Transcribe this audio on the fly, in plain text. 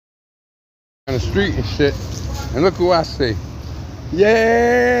on the street and shit, and look who I see.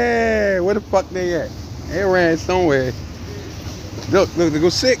 Yeah, where the fuck they at? They ran somewhere. Look, they go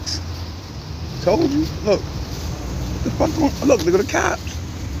 6. Told you. Look, what the fuck going? Look, they go the cops.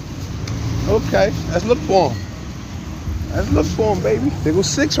 Okay, let's look for them. Let's look for them, baby. They go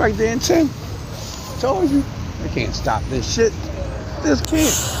 6 right there and 10. Told you. They can't stop this shit. This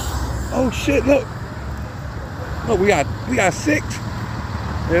can't. Oh shit! Look, we got 6.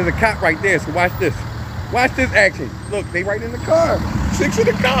 There's a cop right there. So watch this. Watch this action. Look, they right in the car. 6 in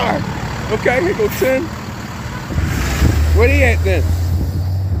the car. Okay, here go 10. Where they at then?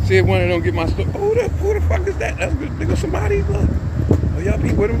 See if one of them get my stuff. Oh, who the fuck is that? That's good. There go somebody. Look. Oh, y'all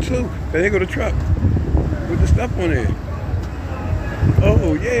be with them too. There go the truck with the stuff on there.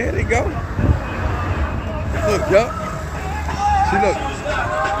 Oh yeah, there they go. Look, yup. See, look.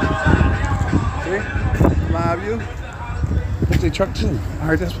 See, live view. That's their truck too. All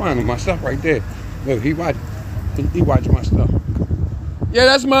right, that's fine. My stuff right there. Look, he watching my stuff. Yeah,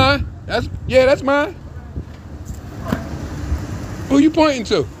 that's mine. That's mine. Who you pointing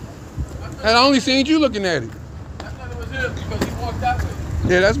to? And I only seen you looking at it. I thought it was him because he walked that way.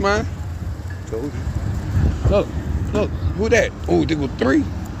 Yeah, that's mine. Told you. Look, who that? Oh, they go 3.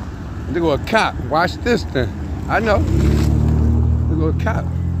 They go a cop. Watch this then. I know. They go a cop.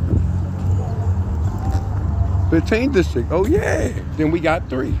 15th district. Oh yeah. Then we got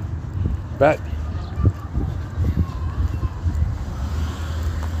 3. Bet.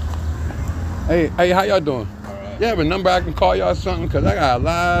 Hey, how y'all doing? You have a number I can call y'all something? Because I got a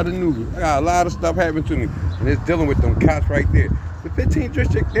lot of news. I got a lot of stuff happening to me. And it's dealing with them cops right there. The 15th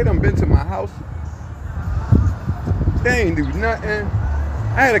district, they done been to my house. They ain't do nothing.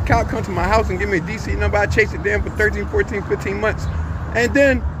 I had a cop come to my house and give me a DC number. I chased it down for 13, 14, 15 months. And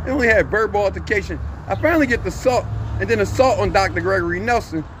then they only had verbal altercation. I finally get the assault, and then assault on Dr. Gregory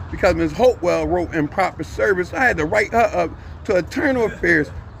Nelson because Ms. Hopewell wrote improper service. I had to write her up to Internal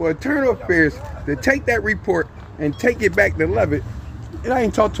Affairs for Internal Affairs to take that report and take it back to Levitt. And I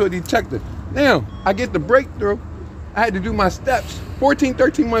ain't talked to a detective. Now, I get the breakthrough. I had to do my steps 14,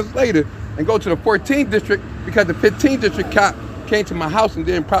 13 months later and go to the 14th district because the 15th district cop came to my house and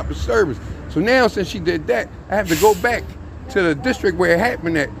did improper service. So now, since she did that, I have to go back to the district where it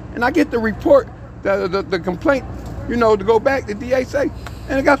happened at. And I get the report, the complaint, you know, to go back, the DA say.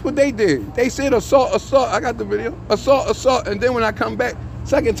 And that's what they did. They said assault. I got the video. Assault. And then when I come back,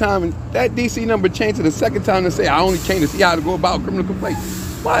 second time, and that DC number changed to the second time to say I only came to see how to go about criminal complaint.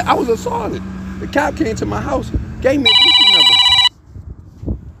 Why? I was assaulted. The cop came to my house, gave me a DC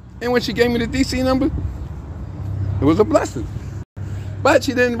number. And when she gave me the DC number, it was a blessing. But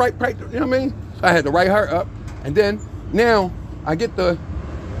she didn't write, you know what I mean? So I had to write her up. And then now I get the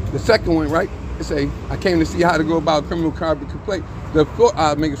second one, right? It say, I came to see how to go about criminal complaint.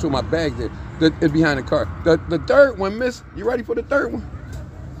 I'm making sure my bag's there. It's behind the car. The third one, miss, you ready for the third one?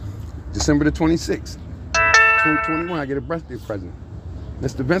 December the 26th, 2021, I get a birthday present.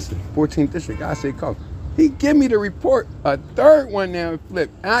 Mr. Vincent, 14th district, I say call. He give me the report, a third one now, flip.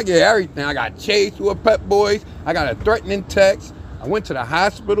 And I get everything. I got chased with Pep Boys. I got a threatening text. I went to the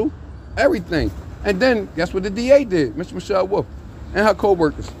hospital, everything. And then, guess what the DA did, Mr. Michelle Wolf and her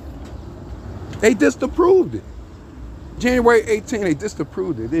co-workers? They disapproved it. January 18, they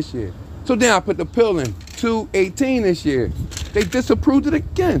disapproved it this year. So then I put the pill in, 2/18 this year. They disapproved it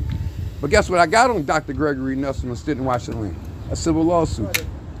again. But guess what I got on Dr. Gregory Nelson and Stitten Washington? A civil lawsuit.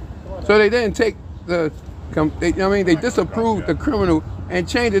 So they didn't take the, you know what I mean? They disapproved the criminal and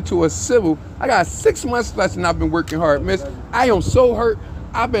changed it to a civil. I got 6 months less and I've been working hard, miss. I am so hurt.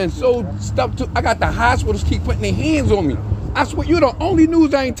 I've been so stuck to, I got the hospitals keep putting their hands on me. I swear, you're the only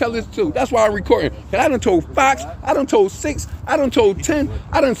news I ain't tell this to. That's why I'm recording. And I done told Fox, I done told 6, I done told 10,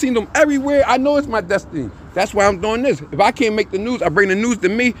 I done seen them everywhere. I know it's my destiny. That's why I'm doing this. If I can't make the news, I bring the news to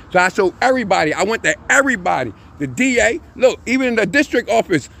me, so I show everybody. I went to everybody. The DA, look, even in the district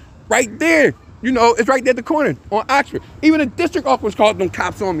office, right there, you know, it's right there at the corner on Oxford. Even the district office called them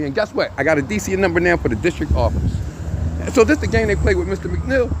cops on me, and guess what? I got a DC number now for the district office. So this is the game they play with Mr.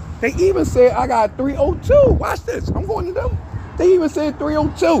 McNeil. They even said I got 302. Watch this. I'm going to them. They even said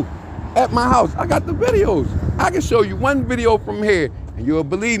 302 at my house. I got the videos. I can show you one video from here, and you'll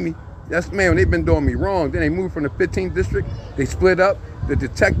believe me. Yes, man, they've been doing me wrong. Then they moved from the 15th district. They split up. The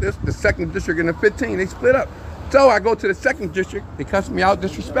detectives, the 2nd district and the 15th, they split up. So I go to the 2nd district. They cuss me out,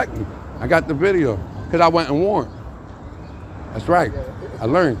 disrespect me. I got the video because I went and warned. That's right. I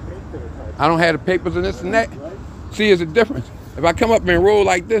learned. I don't have the papers and this and that. See, there's a difference. If I come up and roll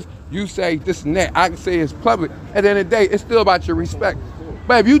like this, you say this and that. I can say it's public. At the end of the day, it's still about your respect.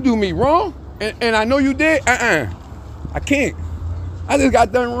 But if you do me wrong, and I know you did, I can't. I just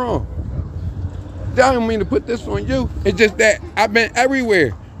got done wrong. I don't mean to put this on you. It's just that I've been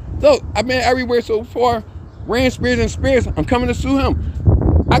everywhere. Look, I've been everywhere so far. Rand Spears and Spears, I'm coming to sue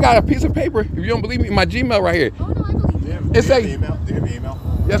him. I got a piece of paper, if you don't believe me, my Gmail right here. Oh, no, I believe you. It's a email. Do you have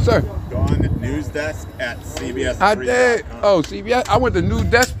email? Yes, sir. Go on news desk at CBS. I did. Oh, CBS. I went to News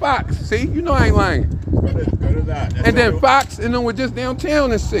Desk Fox. See, you know I ain't lying. Go to that. And then Fox, and then we're just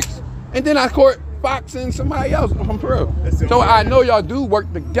downtown at 6. And then I caught Fox and somebody else from Pearl. So I know y'all do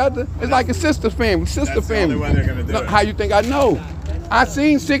work together. It's like a sister family, That's the only way they're gonna do it. How you think I know? I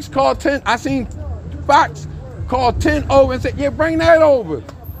seen 6 call 10. I seen Fox call 10 over and say, yeah, bring that over.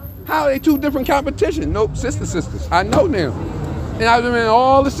 How are they 2 different competitions? Nope, sisters. I know now. And I was in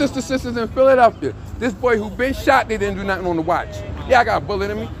all the sisters in Philadelphia. This boy who been shot, they didn't do nothing on the watch. Yeah, I got a bullet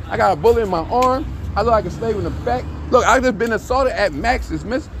in me. I got a bullet in my arm. I look like a slave in the back. Look, I just been assaulted at Max's,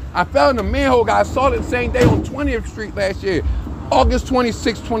 miss. I fell in the manhole, got assaulted the same day on 20th Street last year, August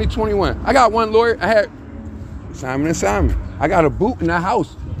 26, 2021. I got one lawyer. I had Simon & Simon. I got a boot in the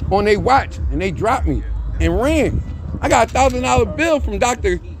house on their watch, and they dropped me and ran. I got a $1,000 bill from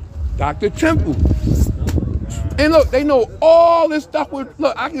Dr. Temple. And look, they know all this stuff.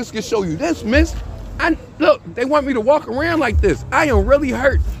 Look, I just can show you this, miss. Look, they want me to walk around like this. I am really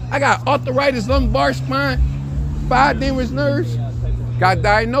hurt. I got arthritis, lumbar spine, 5 damaged nerves. Got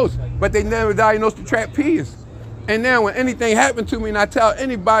diagnosed, but they never diagnosed the trapeze. And now when anything happened to me and I tell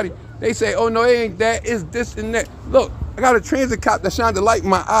anybody, they say, oh no, it ain't that, it's this and that. Look, I got a transit cop that shined the light in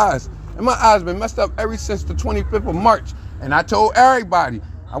my eyes. And my eyes been messed up ever since the 25th of March. And I told everybody,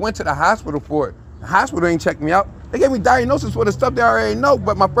 I went to the hospital for it. The hospital ain't checked me out. They gave me diagnosis for the stuff they already know,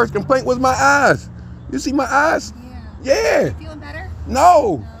 but my first complaint was my eyes. You see my eyes? Yeah. You feeling better?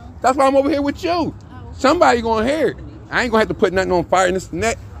 No. That's why I'm over here with you. Somebody gonna hear it. I ain't gonna have to put nothing on fire and this and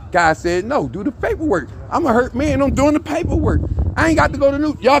that. Guy said, no, do the paperwork. I'm a hurt man, I'm doing the paperwork. I ain't got to go to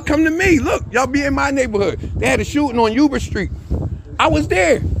New. Y'all come to me. Look, y'all be in my neighborhood. They had a shooting on Uber Street. I was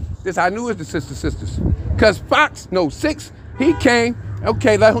there. This I knew it was the sisters. Cause Fox, no, 6, he came.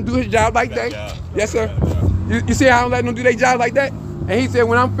 Okay, let him do his job like that. Yes, sir. You see how I don't let them do their job like that? And he said,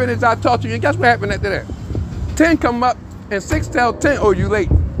 when I'm finished, I'll talk to you. And guess what happened after that? 10 come up and 6 tell 10, oh, you late.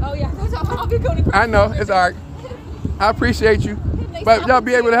 Oh yeah, I'll be going to. I know, it's all right. I appreciate you. But y'all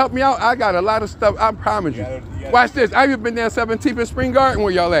be able to help me out? I got a lot of stuff, I promise you. Watch this, I even been down 17th and Spring Garden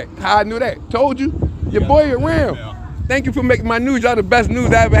where y'all at. How I knew that? Told you? Your boy around. Thank you for making my news. Y'all the best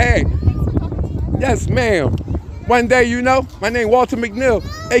news I ever had. Yes, ma'am. One day, you know, my name Walter McNeil,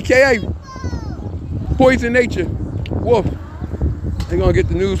 AKA Poison Nature, Wolf. They gonna get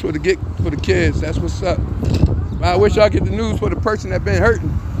the news for the kids. That's what's up. I wish y'all get the news for the person that been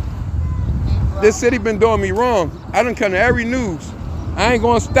hurting. This city been doing me wrong. I done come to every news. I ain't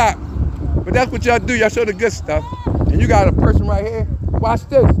gonna stop. But that's what y'all do. Y'all show the good stuff. And you got a person right here. Watch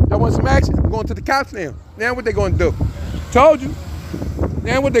this. Y'all want some action? I'm going to the cops now. Now what they gonna do? Told you.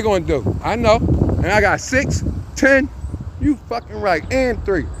 Now what they gonna do? I know. And I got 6, 10. You fucking right. And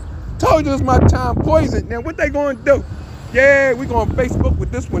 3. Told you it's my time. Poison. Now what they gonna do? Yeah, we going Facebook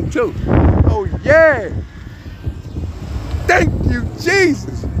with this one too. Oh yeah. Thank you,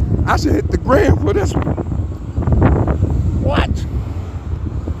 Jesus. I should hit the gram for this one. What?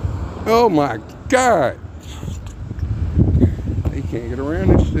 Oh my God. They can't get around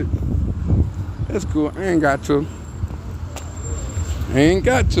this shit. That's cool. I ain't got to.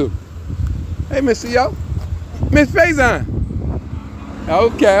 Hey, Miss C.O. Miss Faison.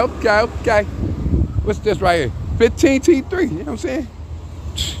 Okay. What's this right here? 15T3, you know what I'm saying?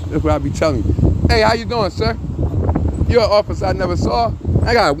 That's what I be telling you. Hey, how you doing, sir? You're an officer I never saw.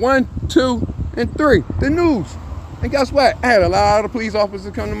 I got 1, 2, and 3. The news. And guess what? I had a lot of police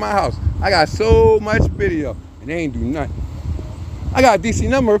officers come to my house. I got so much video, and they ain't do nothing. I got a DC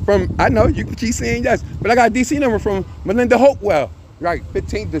number from, I know, you can keep saying yes, but I got a DC number from Melinda Hopewell, right,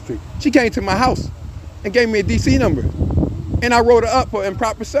 15th District. She came to my house and gave me a DC number. And I wrote her up for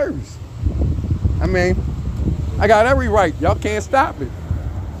improper service. I mean, I got every right. Y'all can't stop it.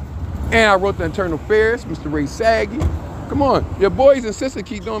 And I wrote the internal affairs, Mr. Ray Saggy. Come on, your boys and sisters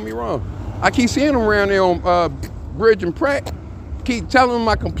keep doing me wrong. I keep seeing them around there on Bridge and Pratt. Keep telling them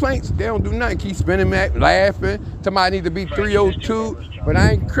my complaints. They don't do nothing. Keep spinning back, laughing. Somebody need to be 302, but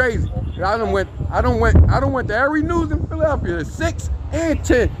I ain't crazy. I done went to every news in Philadelphia, 6 and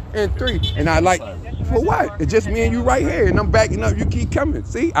 10 and 3. And I like, for what? It's just me and you right here, and I'm backing up. You keep coming.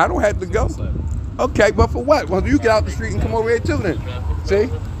 See, I don't have to go. Okay, but for what? Well, you get out the street and come over here too then. See?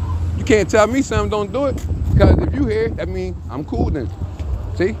 You can't tell me something, don't do it. Because if you here, that means I'm cool then.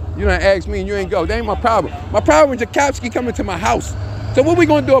 See? You done ask me and you ain't go. That ain't my problem. My problem is Jakowski coming to my house. So what we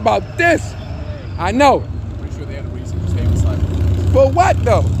gonna do about this? I know. Pretty sure they had a reason to stay beside you. For what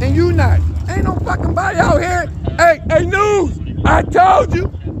though? And you not. Ain't no fucking body out here. Hey, News, I told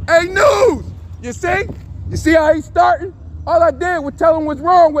you. Hey, News, you see? You see how he's starting? All I did was tell him what's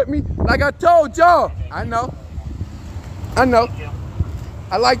wrong with me, like I told y'all. I know.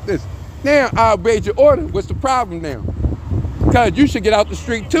 I like this. Now I obeyed your order. What's the problem now? Because you should get out the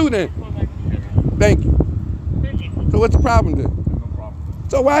street too then. Thank you. So what's the problem then? No problem.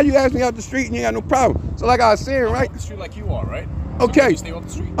 So why you ask me out the street and you got no problem? So like I was saying, right? Off the street like you are, right? Okay. You stay off the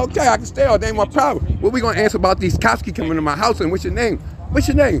street. Okay, I can stay all day, my problem. What we gonna answer about these cops keep coming to my house and what's your name? What's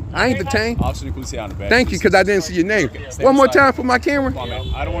your name? I ain't detained. Officer Nicoletti on the back. Thank you, because I didn't see your name. Okay, One more on the time for my camera. Come on,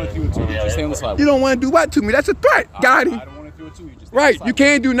 man. I don't want to do it to you. Just stay on the side. You don't want to do what to me? That's a threat. Got him. I don't want to do it to you. Just stay on the Right, side. you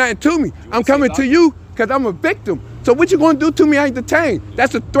can't do nothing to me. I'm coming to something? you because I'm a victim. So what you gonna do to me? I ain't detained.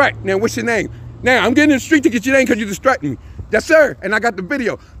 That's a threat. Now what's your name? Now I'm getting in the street to get your name because you distracting me. Yes, sir. And I got the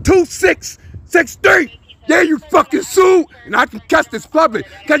video. 2663. Yeah, you fucking sued, and I can cuss this public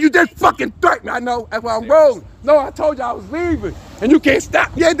because you just fucking threatened me. I know. That's why I'm rolling. No, I told you I was leaving, and you can't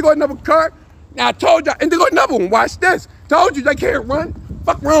stop. You had to go another car. Now I told you, and they go another one. Watch this. Told you they can't run.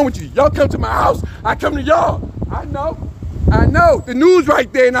 Fuck wrong with you? Y'all come to my house. I come to y'all. I know. The news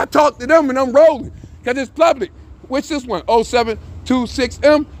right there, and I talk to them, and I'm rolling because it's public. What's this one?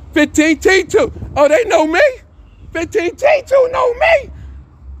 0726M 15T2. Oh, they know me. 15T2 know me.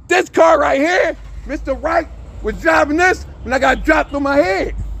 This car right here, Mr. Wright was driving this when I got dropped on my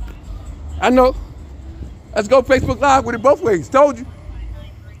head. I know. Let's go Facebook Live with it both ways. Told you.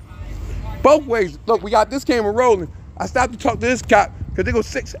 Both ways. Look, we got this camera rolling. I stopped to talk to this cop because they go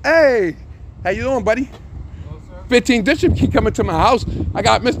 6. Hey, how you doing, buddy? 15 District keep coming to my house. I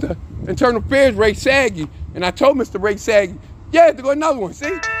got Mr. Internal Affairs Ray Saggy, and I told Mr. Ray Saggy, yeah, to go another one.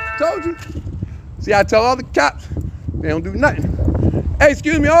 See? Told you. See, I tell all the cops, they don't do nothing. Hey,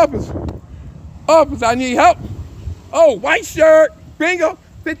 excuse me, officer. Officer, I need help. Oh, white shirt, bingo,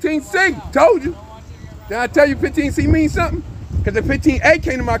 15C, told you. Did I tell you 15C means something? Because the 15A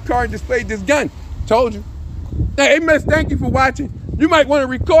came to my car and displayed this gun, told you. Hey, miss, thank you for watching. You might want to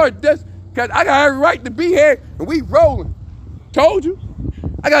record this because I got every right to be here and we rolling, told you.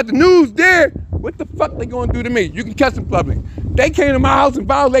 I got the news there. What the fuck they gonna do to me? You can catch them public. They came to my house and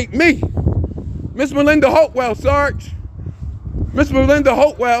violate me. Miss Melinda Hopewell, Sarge. Miss Melinda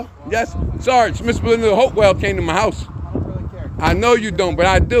Hopewell, yes, Sarge, Miss Melinda Hopewell came to my house. I don't really care. I know you don't, but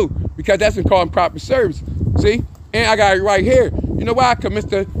I do, because that's in called improper service. See? And I got it right here. You know why? Cause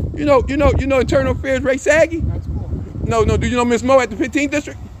Mr. You know Internal Affairs Ray Saggy? That's cool. No, do you know Miss Mo at the 15th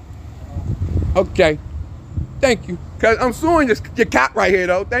District? Okay. Thank you. Cause I'm suing your cop right here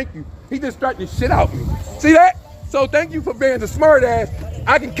though. Thank you. He just threatened the shit out of me. See that? So thank you for being the smart ass.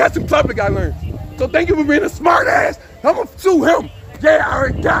 I can catch in public, I learned. So thank you for being a smart ass. I'm gonna sue him. Yeah, I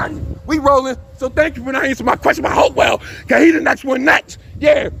already got it. We rolling. So thank you for not answering my question about Hopewell, cause he the next one next.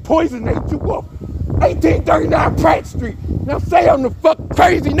 Yeah, poison they took off. 1839 Pratt Street. Now say I'm the fuck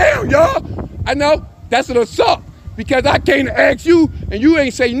crazy now, y'all. I know, that's an assault. Because I came to ask you and you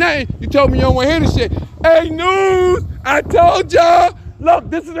ain't say nothing. You told me you don't want to hear this shit. Hey, News, I told y'all, look,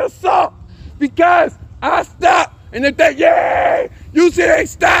 this is an assault. Because I stopped and if they, yeah, you see they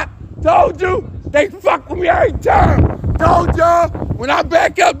stopped. Told you, they fuck with me every time. Told y'all, when I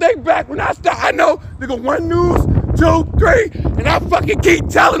back up, they back. When I stop, I know, they go 1 News, 2, 3, and I fucking keep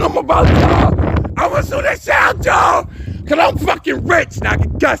telling them about y'all. I'm gonna sue this shit out, y'all. Cause I'm fucking rich and I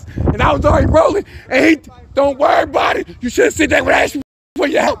can cuss. And I was already rolling and he, don't worry about it. You should have sit there and ask me for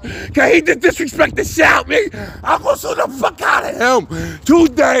your help. Cause he just disrespect the shit out of me. I'm gonna sue the fuck out of him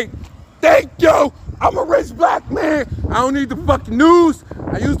today. Thank you. I'm a rich black man. I don't need the fucking news.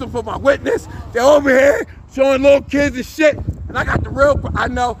 I use them for my witness. They're over here showing little kids and shit. And I got the real, I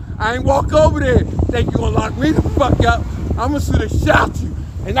know, I ain't walk over there. Think you gonna lock me the fuck up. I'm gonna sue the shit out of you.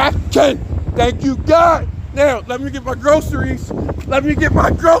 And I can. Thank you, God. Now, let me get my groceries. Let me get my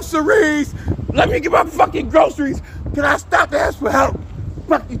groceries. Let me get my fucking groceries. Can I stop to ask for help?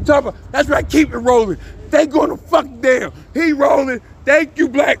 Fuck you, Tupper. That's right, keep it rolling. They going to fuck down. He rolling. Thank you,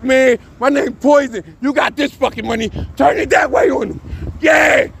 black man. My name Poison. You got this fucking money. Turn it that way on him.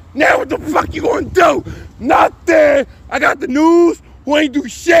 Yeah. Now what the fuck you gonna do? Nothing. I got the news. Who ain't do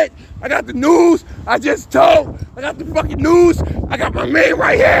shit. I got the news. I just told. I got the fucking news. I got my man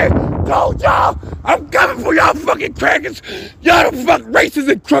right here. Told y'all. I'm coming for y'all fucking crackers. Y'all the fuck racist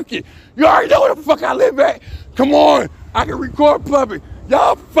and crooked. You already know where the fuck I live at. Come on. I can record public.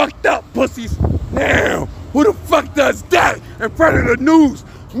 Y'all fucked up pussies. Now, who the fuck does that in front of the news?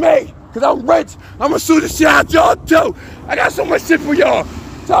 Me. Cause I'm rich. I'ma sue the shit out y'all too. I got so much shit for y'all.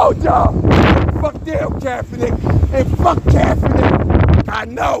 Told y'all. Fuck damn Kaepernick. And fuck Kaepernick. I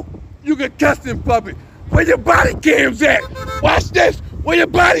know. You can cuss in public. Where your body cams at? Watch this. Where your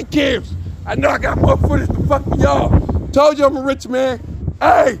body cams? I know I got more footage to fuck with y'all. Told you I'm a rich man.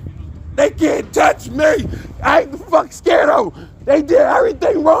 Hey, they can't touch me. I ain't the fuck scared of them. They did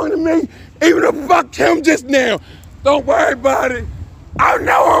everything wrong to me, even to fuck him just now. Don't worry about it. I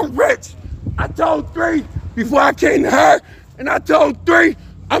know I'm rich. I told 3 before I came to her, and I told 3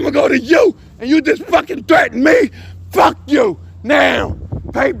 I'm gonna go to you, and you just fucking threatened me. Fuck you now.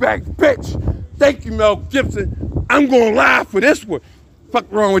 Payback, bitch. Thank you, Mel Gibson. I'm gonna lie for this one. Fuck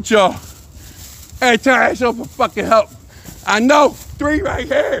wrong with y'all? Every time I ask y'all for fucking help, I know 3 right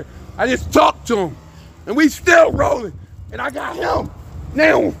here. I just talked to him, and we still rolling. And I got him.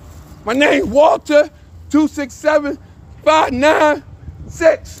 Now, my name Walter,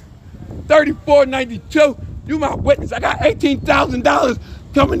 267-596-3492. You my witness. I got $18,000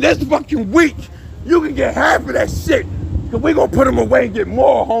 coming this fucking week. You can get half of that shit. Cause we gonna put them away and get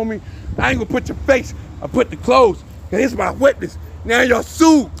more, homie. I ain't gonna put your face, I put the clothes. Cause it's my witness. Now y'all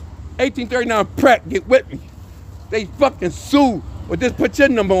sued. 1839 Pratt, get with me. They fucking sued. Or just put your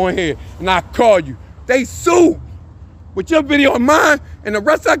number on here and I call you. They sued. With your video on mine and the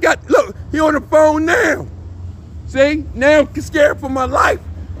rest I got, look, he on the phone now. See, now I'm scared for my life.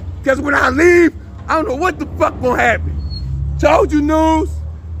 Cause when I leave, I don't know what the fuck gonna happen. Told you, news.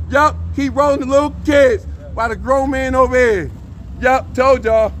 Yup, keep rolling the little kids while the grown man over here. Yup, told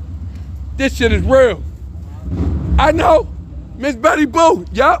y'all. This shit is real. I know. Miss Betty Boo.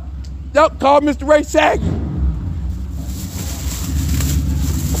 Yup. Yup, call Mr. Ray Saggy.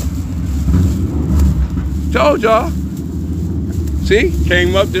 Told y'all. See,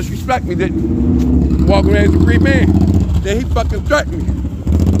 came up, disrespect me, didn't walking as a free man. Then he fucking threatened me.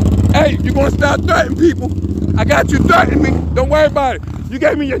 Hey, you gonna stop threatening people? I got you threatening me. Don't worry about it. You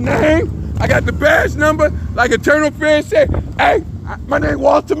gave me your name. I got the badge number. Like Eternal Friend said, hey, my name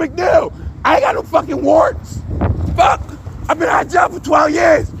Walter McNeil. I ain't got no fucking warrants. Fuck. I've been out of jail for 12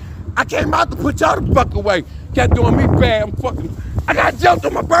 years. I came out to put y'all the fuck away. Kept doing me bad. I got jumped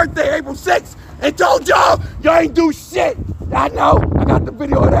on my birthday, April 6th, and told y'all ain't do shit. I know. I got the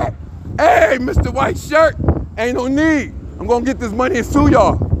video of that. Hey, Mr. White Shirt, ain't no need. I'm gonna get this money and sue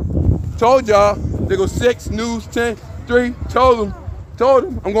y'all. Told y'all. They go 6, news, 10, 3. Told them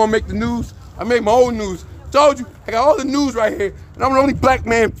I'm gonna make the news. I made my own news. Told you, I got all the news right here. And I'm the only black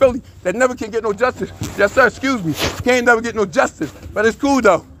man in Philly that never can get no justice. Yes, sir, excuse me. Can't never get no justice. But it's cool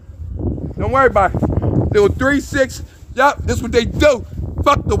though. Don't worry about it. There were 3, 6. Yup, this is what they do.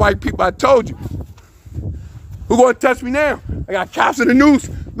 Fuck the white people, I told you. Who gonna touch me now? I got cops in the news.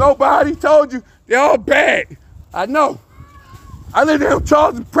 Nobody. Told you. They all bad. I know. I live there in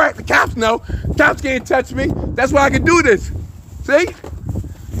Charles and Pratt. The cops know. Cops can't touch me. That's why I can do this. See?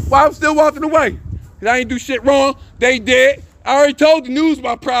 Why I'm still walking away? Cause I ain't do shit wrong. They did. I already told the news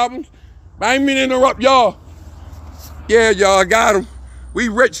my problems. But I ain't mean to interrupt y'all. Yeah, y'all, I got them. We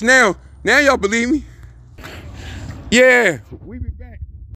rich now. Now y'all believe me? Yeah. We be